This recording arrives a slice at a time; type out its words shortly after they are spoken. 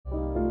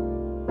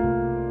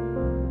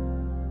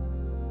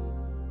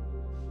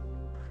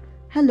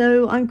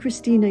Hello, I'm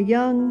Christina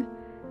Young,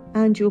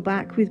 and you're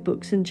back with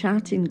Books and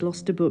Chat in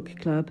Gloucester Book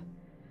Club.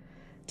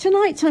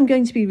 Tonight I'm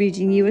going to be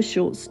reading you a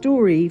short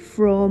story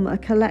from a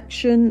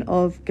collection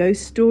of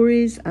ghost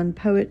stories and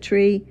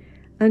poetry,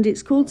 and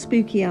it's called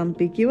Spooky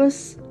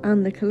Ambiguous,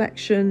 and the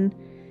collection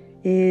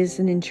is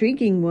an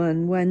intriguing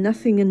one where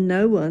nothing and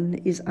no one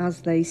is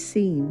as they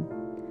seem,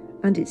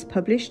 and it's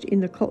published in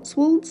the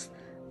Cotswolds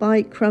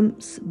by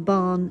Crump's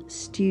Barn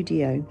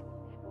Studio.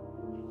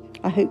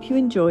 I hope you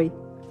enjoy.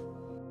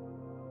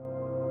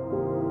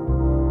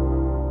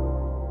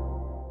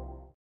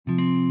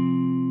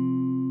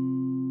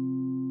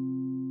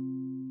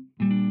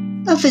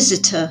 A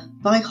Visitor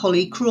by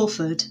Holly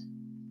Crawford.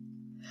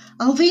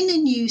 Alvina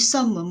knew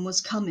someone was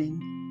coming,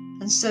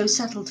 and so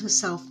settled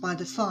herself by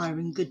the fire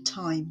in good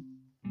time.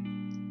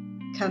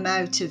 "Come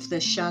out of the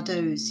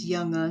shadows,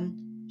 young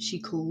un," she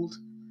called,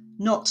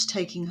 not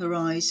taking her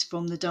eyes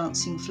from the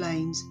dancing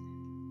flames,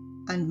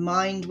 "and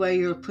mind where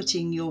you're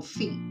putting your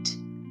feet.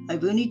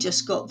 I've only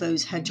just got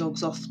those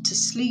hedgehogs off to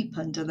sleep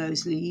under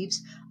those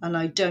leaves, and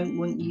I don't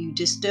want you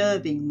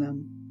disturbing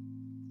them."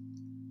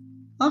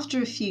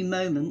 After a few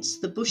moments,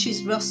 the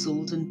bushes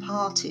rustled and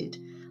parted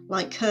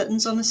like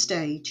curtains on a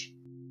stage.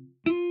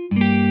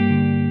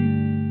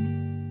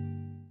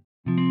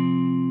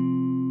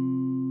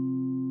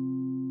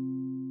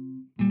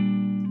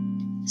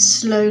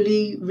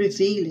 Slowly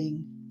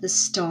revealing the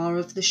star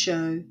of the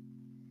show,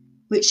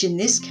 which in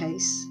this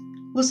case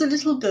was a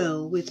little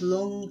girl with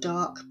long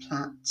dark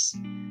plaits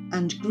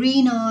and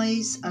green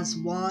eyes as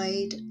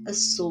wide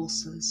as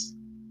saucers.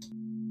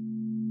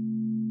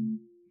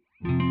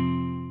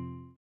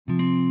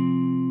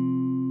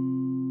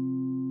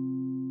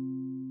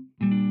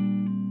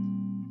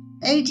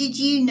 "How did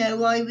you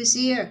know I was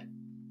here?"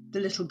 the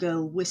little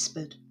girl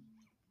whispered.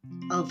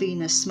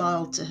 Alvina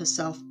smiled to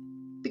herself,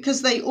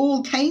 because they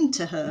all came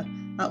to her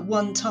at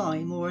one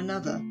time or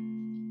another.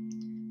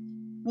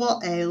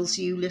 "What ails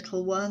you,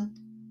 little one?"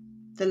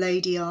 the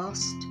lady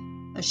asked,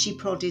 as she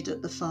prodded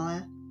at the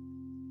fire.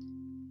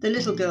 The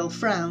little girl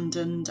frowned,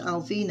 and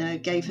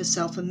Alvina gave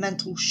herself a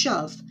mental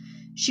shove.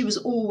 She was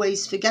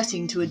always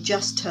forgetting to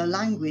adjust her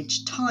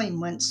language.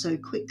 Time went so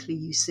quickly,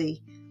 you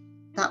see.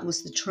 That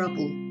was the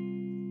trouble.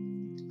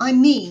 "I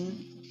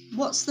mean,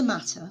 what's the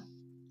matter?"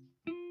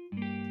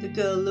 The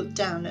girl looked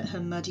down at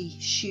her muddy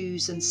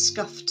shoes and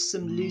scuffed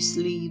some loose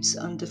leaves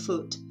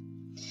underfoot.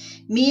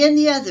 "Me and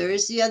the other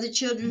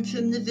children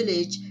from the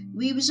village,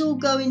 we was all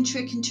going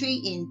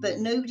trick-and-treating, but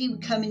nobody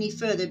would come any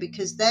further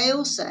because they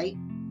all say,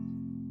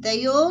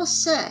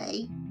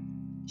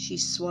 she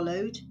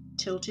swallowed,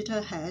 tilted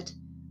her head,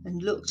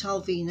 and looked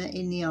Alvina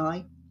in the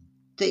eye,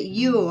 "that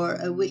you're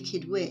a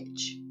wicked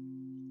witch."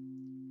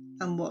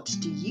 "And what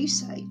do you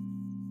say?"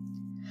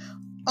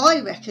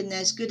 "I reckon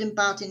there's good and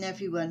bad in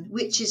everyone,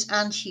 witches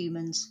and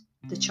humans,"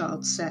 the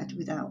child said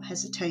without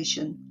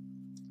hesitation.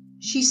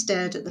 She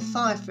stared at the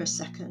fire for a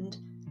second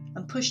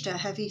and pushed her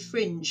heavy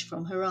fringe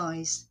from her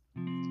eyes.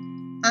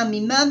 "And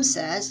me mum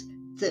says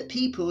that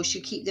people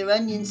should keep their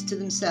onions to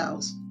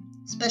themselves,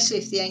 especially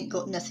if they ain't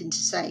got nothing to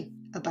say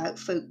about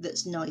folk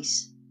that's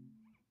nice."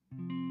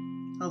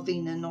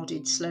 Alvina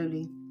nodded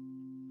slowly.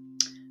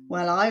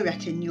 "Well, I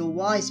reckon you're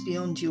wise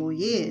beyond your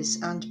years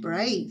and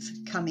brave,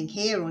 coming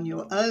here on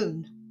your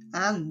own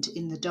and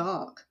in the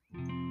dark."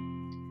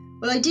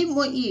 "Well, I didn't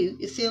want you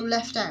to feel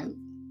left out."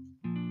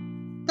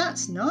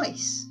 "That's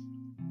nice."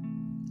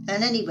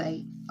 "And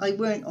anyway, I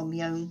weren't on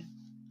my own,"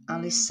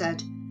 Alice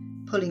said,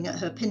 pulling at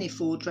her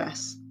pinafore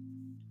dress.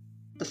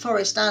 "The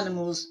forest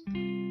animals,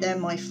 they're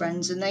my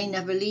friends and they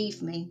never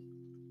leave me."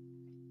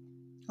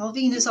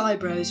 Alvina's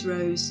eyebrows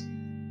rose,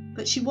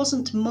 but she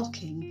wasn't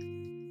mocking.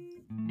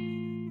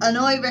 "And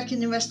I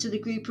reckon the rest of the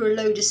group are a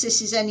load of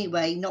sissies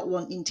anyway, not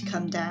wanting to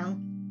come down,"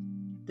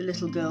 the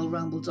little girl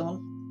rambled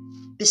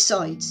on.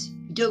 "Besides,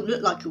 you don't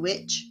look like a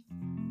witch."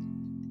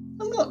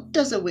 "And what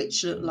does a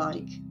witch look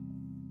like?"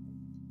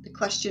 The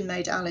question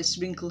made Alice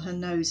wrinkle her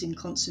nose in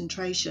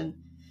concentration.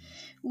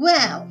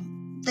 "Well,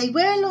 they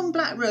wear long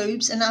black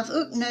robes and have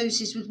hooked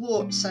noses with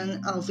warts,"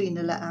 and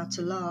Alvina let out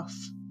a laugh.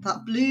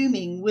 That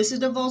blooming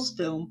Wizard of Oz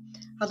film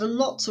had a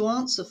lot to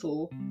answer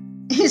for.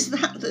 "Is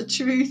that the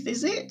truth,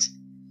 is it?"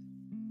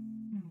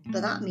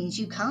 "But that means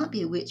you can't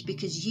be a witch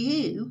because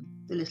you,"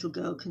 the little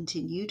girl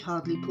continued,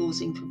 hardly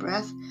pausing for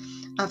breath,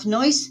 "have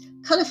nice,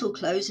 colourful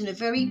clothes and are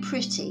very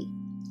pretty.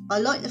 I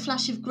like the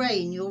flash of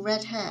grey in your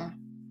red hair."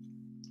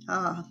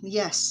 "Ah,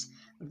 yes,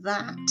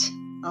 that,"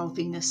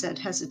 Alvina said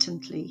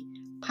hesitantly,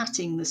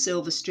 patting the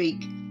silver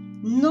streak.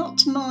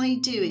 "Not my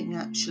doing,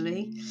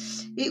 actually.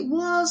 It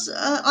was,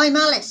 I'm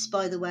Alice,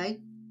 by the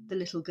way," the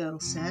little girl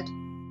said,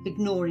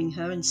 ignoring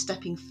her and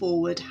stepping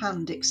forward,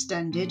 hand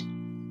extended.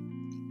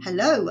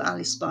 "Hello,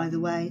 Alice, by the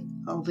way,"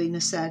 Alvina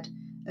said,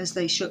 as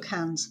they shook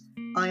hands.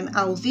 "I'm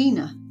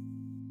Alvina."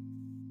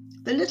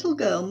 The little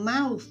girl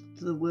mouthed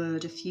the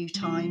word a few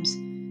times,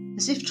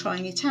 as if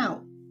trying it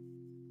out.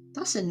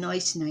 "That's a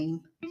nice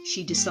name,"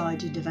 she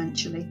decided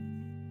eventually.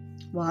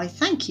 "Why,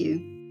 thank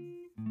you."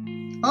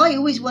 "I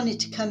always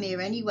wanted to come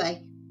here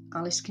anyway,"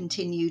 Alice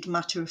continued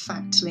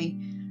matter-of-factly,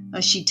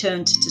 as she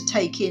turned to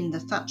take in the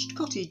thatched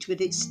cottage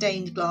with its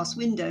stained glass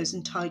windows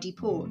and tidy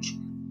porch.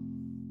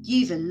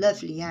 "You've a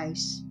lovely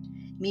house.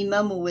 Me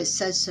mum always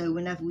says so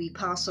whenever we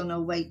pass on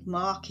our way to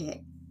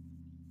market."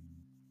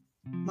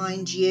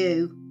 "Mind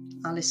you,"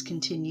 Alice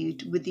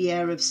continued, with the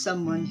air of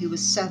someone who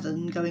was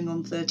 7 going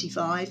on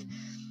 35,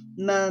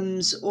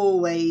 "Mum's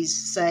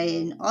always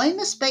saying, I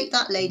must bake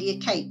that lady a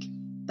cake,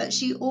 but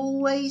she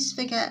always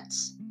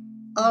forgets.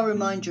 I'll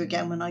remind her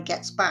again when I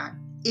gets back,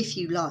 if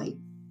you like."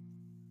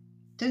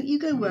 "Don't you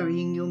go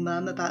worrying your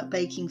mum about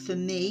baking for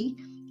me,"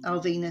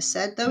 Alvina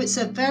said, "though it's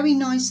a very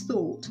nice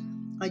thought.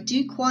 I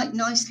do quite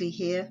nicely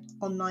here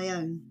on my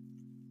own."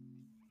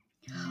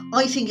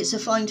 "I think it's a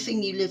fine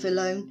thing you live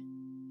alone,"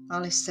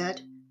 Alice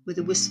said, with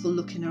a wistful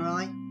look in her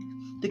eye.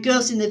 "The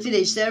girls in the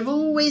village, they're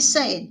always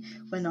saying,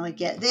 when I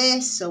get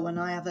this, or when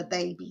I have a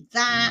baby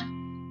that."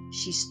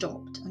 She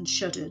stopped and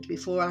shuddered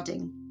before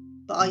adding,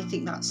 "But I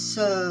think that's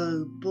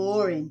so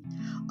boring.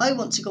 I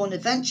want to go on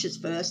adventures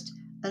first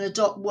and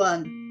adopt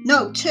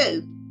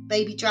 2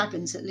 baby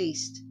dragons at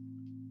least."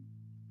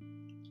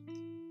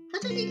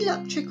 "Had any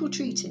luck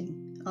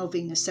trick-or-treating?"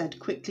 Alvina said,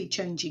 quickly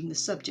changing the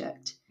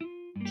subject.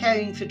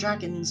 Caring for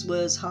dragons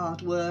was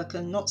hard work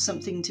and not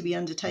something to be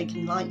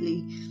undertaken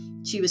lightly.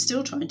 She was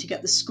still trying to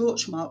get the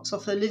scorch marks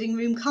off her living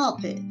room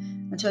carpet,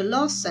 and her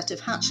last set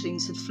of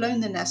hatchlings had flown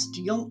the nest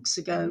yonks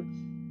ago.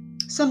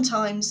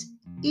 Sometimes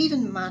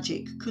even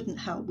magic couldn't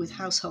help with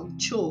household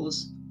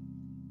chores.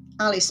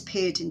 Alice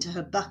peered into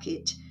her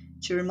bucket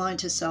to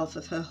remind herself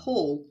of her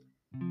haul.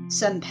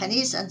 "Some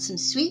pennies and some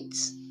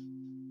sweets."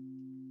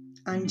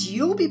 "And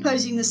you'll be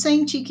posing the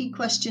same cheeky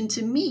question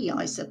to me,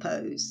 I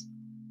suppose?"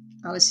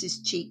 Alice's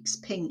cheeks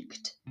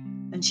pinked,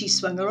 and she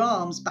swung her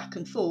arms back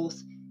and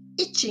forth,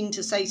 itching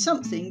to say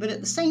something, but at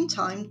the same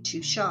time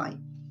too shy.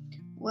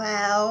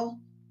 Well,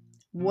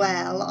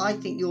 I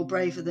think you're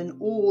braver than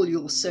all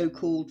your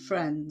so-called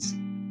friends,"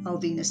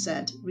 Alvina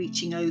said,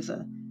 reaching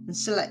over and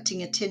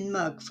selecting a tin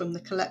mug from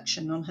the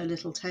collection on her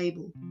little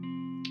table.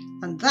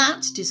 "And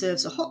that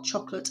deserves a hot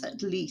chocolate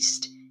at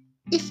least.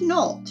 If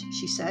not,"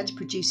 she said,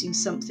 producing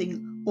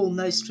something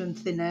almost from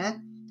thin air,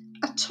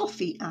 "a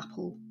toffee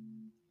apple."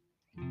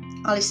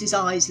 Alice's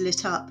eyes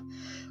lit up.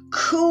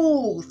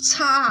 "Cool!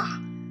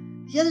 Ta!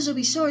 The others will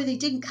be sorry they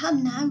didn't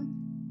come now.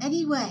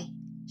 Anyway,"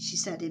 she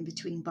said in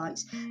between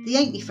bites, "they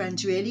ain't me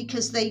friends really,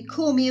 'cause they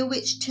call me a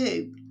witch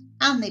too,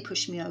 and they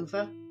push me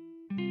over."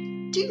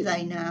 "Do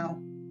they now?"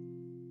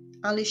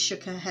 Alice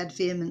shook her head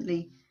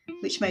vehemently,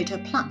 which made her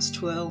plaits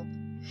twirl.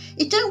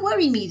 "It don't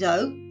worry me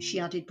though," she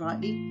added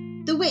brightly.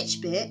 "The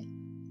witch bit.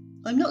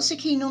 I'm not so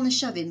keen on the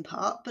shoving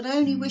part, but I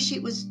only wish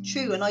it was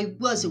true and I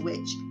was a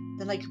witch.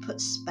 Then I could put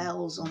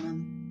spells on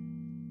them."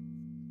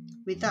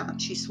 With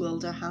that, she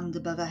swirled her hand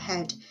above her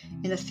head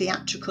in a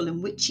theatrical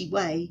and witchy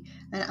way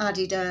and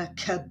added a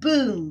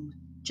kaboom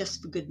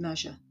just for good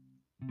measure.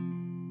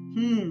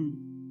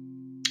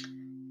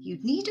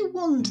 "You'd need a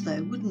wand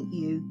though, wouldn't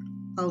you?"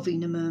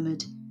 Alvina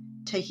murmured,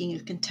 taking a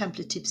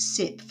contemplative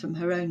sip from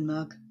her own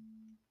mug.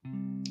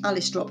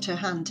 Alice dropped her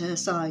hand to her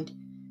side.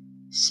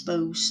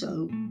 "S'pose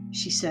so,"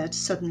 she said,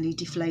 suddenly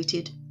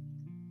deflated.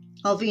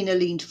 Alvina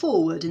leaned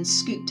forward and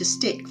scooped a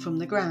stick from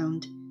the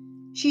ground.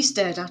 She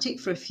stared at it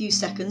for a few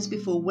seconds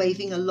before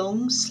waving a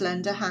long,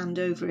 slender hand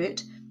over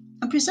it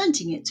and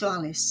presenting it to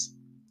Alice.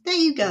 "There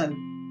you go."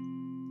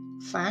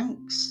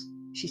 "Thanks,"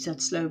 she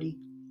said slowly,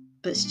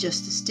 "but it's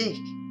just a stick."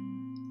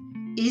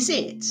 "Is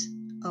it?"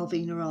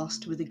 Alvina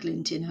asked with a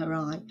glint in her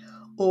eye.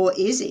 "Or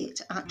is it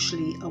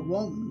actually a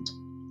wand?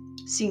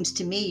 Seems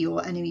to me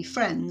your enemy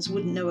friends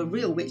wouldn't know a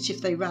real witch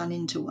if they ran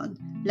into one,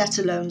 let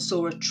alone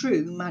saw a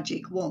true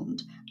magic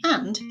wand.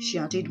 And," she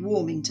added,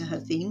 warming to her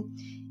theme,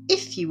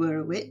 "if you were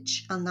a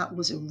witch and that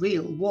was a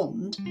real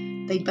wand,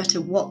 they'd better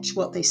watch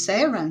what they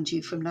say around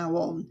you from now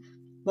on,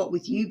 what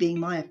with you being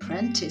my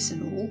apprentice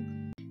and all,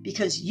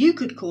 because you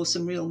could cause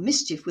some real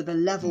mischief with a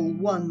level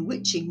 1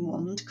 witching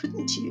wand,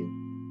 couldn't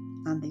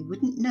you? And they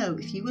wouldn't know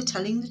if you were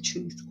telling the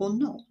truth or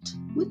not,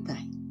 would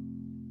they?"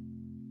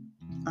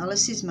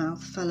 Alice's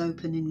mouth fell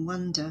open in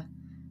wonder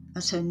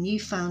as her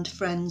newfound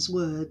friend's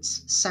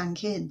words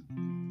sank in.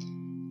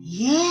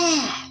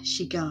 "Yeah,"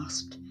 she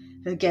gasped,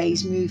 her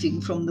gaze moving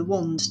from the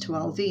wand to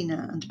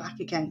Alvina and back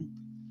again.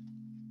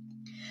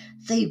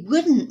 "They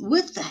wouldn't,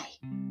 would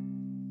they?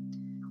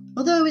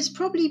 Although it's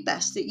probably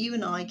best that you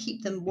and I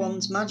keep them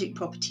wand's magic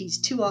properties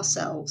to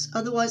ourselves,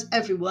 otherwise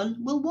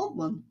everyone will want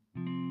one."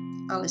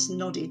 Alice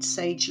nodded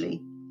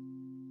sagely.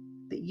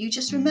 "But you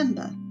just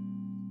remember,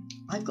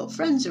 I've got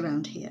friends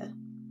around here,"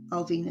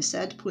 Alvina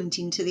said,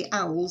 pointing to the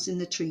owls in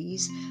the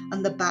trees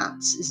and the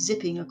bats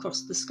zipping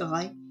across the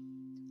sky,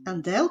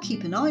 "and they'll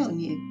keep an eye on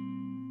you.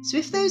 So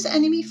if those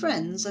enemy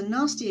friends are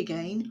nasty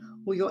again,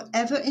 or you're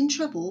ever in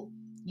trouble,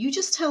 you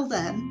just tell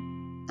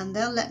them and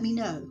they'll let me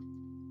know.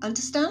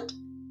 Understand?"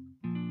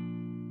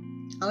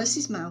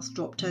 Alice's mouth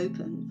dropped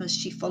open as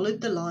she followed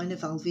the line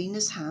of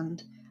Alvina's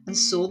hand and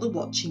saw the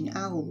watching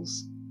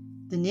owls.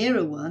 The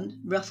nearer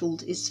one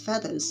ruffled its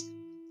feathers.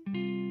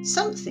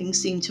 Something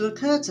seemed to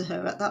occur to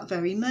her at that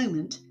very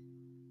moment.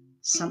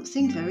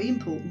 Something very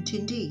important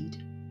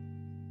indeed.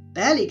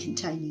 Barely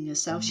containing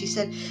herself, she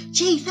said,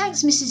 "Gee,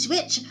 thanks, Mrs.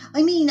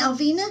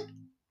 Alvina."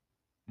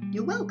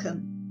 "You're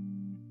welcome.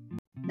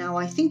 Now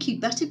I think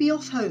you'd better be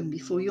off home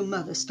before your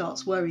mother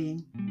starts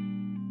worrying."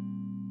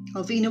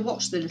 Alvina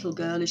watched the little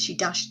girl as she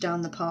dashed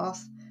down the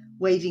path,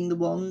 waving the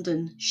wand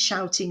and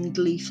shouting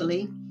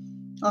gleefully.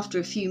 After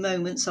a few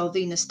moments,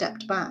 Alvina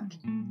stepped back.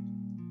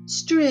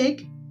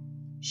 "Strig,"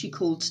 she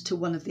called to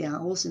one of the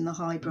owls in the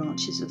high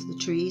branches of the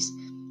trees.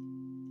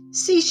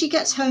 "See she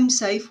gets home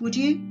safe, would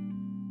you?"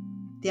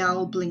 The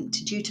owl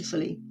blinked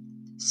dutifully,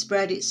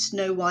 spread its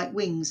snow-white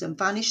wings and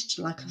vanished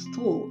like a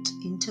thought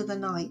into the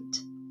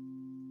night.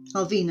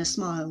 Alvina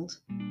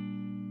smiled.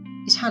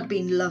 It had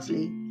been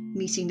lovely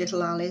meeting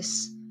little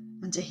Alice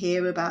and to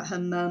hear about her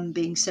mum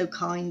being so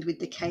kind with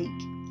the cake,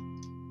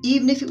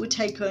 even if it would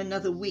take her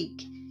another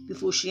week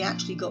before she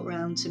actually got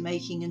round to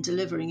making and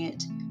delivering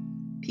it.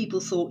 People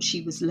thought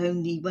she was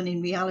lonely when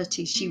in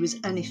reality she was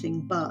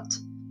anything but.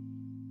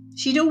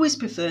 She'd always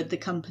preferred the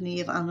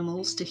company of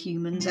animals to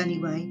humans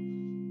anyway,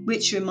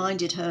 which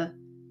reminded her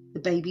the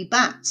baby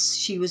bats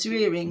she was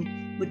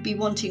rearing would be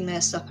wanting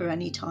their supper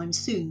any time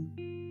soon.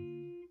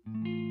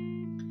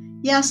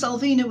 Yes,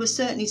 Alvina was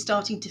certainly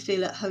starting to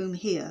feel at home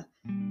here,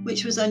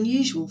 which was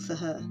unusual for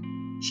her.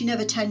 She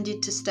never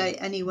tended to stay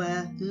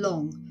anywhere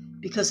long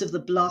because of the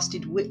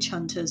blasted witch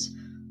hunters,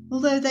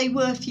 although they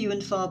were few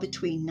and far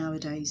between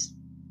nowadays.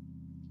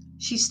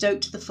 She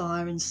stoked the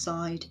fire and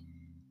sighed.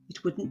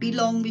 It wouldn't be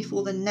long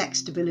before the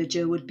next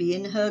villager would be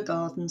in her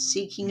garden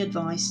seeking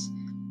advice.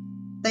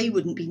 They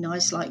wouldn't be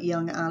nice like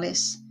young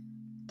Alice.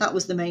 That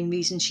was the main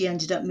reason she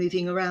ended up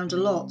moving around a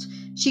lot.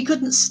 She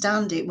couldn't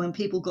stand it when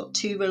people got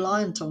too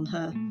reliant on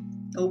her,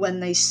 or when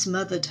they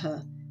smothered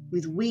her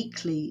with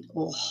weekly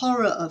or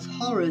horror of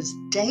horrors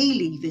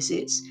daily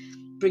visits,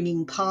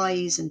 bringing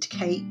pies and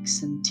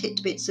cakes and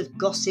titbits of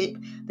gossip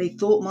they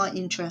thought might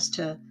interest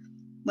her,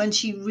 when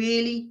she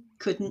really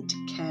couldn't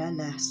care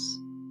less.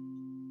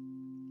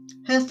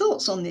 Her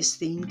thoughts on this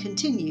theme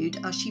continued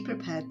as she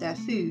prepared their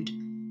food.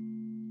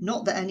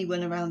 Not that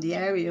anyone around the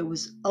area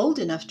was old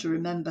enough to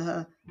remember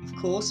her, of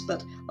course,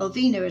 but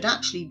Alvina had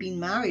actually been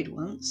married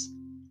once.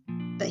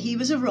 But he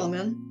was a wrong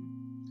 'un,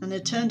 and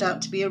had turned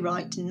out to be a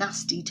right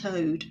nasty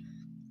toad.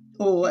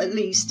 Or, at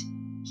least,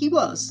 he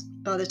was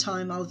by the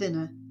time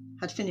Alvina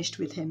had finished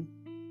with him.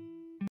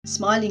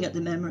 Smiling at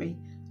the memory,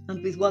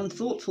 and with one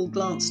thoughtful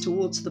glance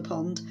towards the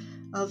pond,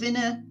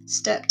 Alvina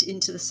stepped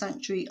into the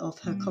sanctuary of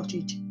her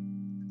cottage,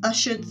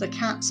 ushered the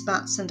cats,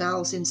 bats and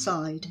owls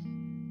inside,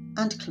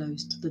 and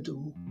closed the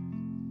door.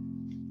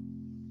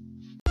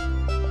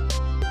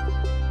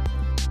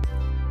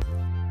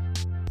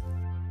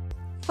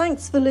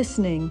 Thanks for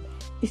listening.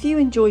 If you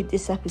enjoyed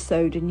this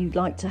episode and you'd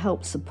like to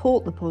help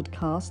support the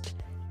podcast,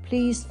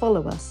 please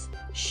follow us,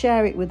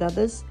 share it with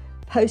others,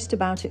 post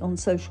about it on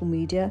social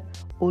media,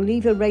 or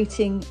leave a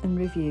rating and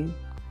review.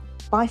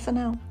 Bye for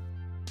now.